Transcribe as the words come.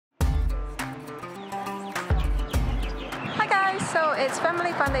it's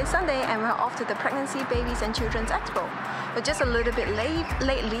Family Fun Day Sunday and we're off to the Pregnancy, Babies and Children's Expo. We're just a little bit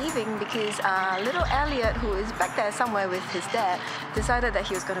late leaving because little Elliot, who is back there somewhere with his dad, decided that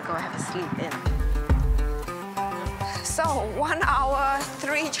he was going to go have a sleep in. So 1 hour,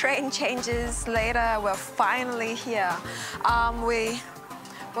 3 train changes later, we're finally here.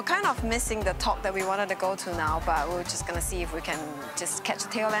 We're kind of missing the talk that we wanted to go to now, but we're just gonna see if we can just catch the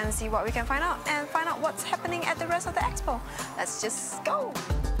tail end and see what we can find out and find out what's happening at the rest of the expo. Let's just go.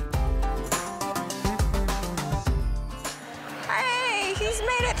 Hey, he's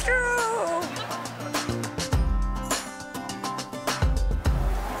made it through.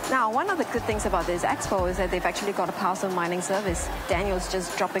 Now, one of the good things about this expo is that they've actually got a parcel mining service. Daniel's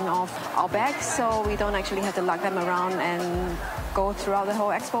just dropping off our bags, so we don't actually have to lug them around and go throughout the whole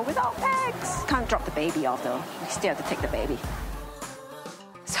expo without bags. Can't drop the baby off though. We still have to take the baby.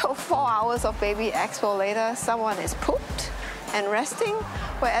 So 4 hours of baby expo later, someone is pooped and resting,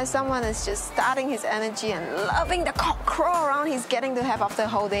 whereas someone is just starting his energy and loving the cock crow around he's getting to have after a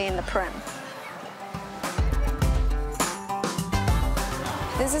whole day in the pram.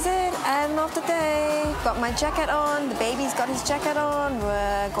 This is it, end of the day. Got my jacket on, the baby's got his jacket on.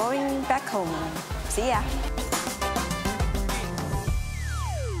 We're going back home. See ya.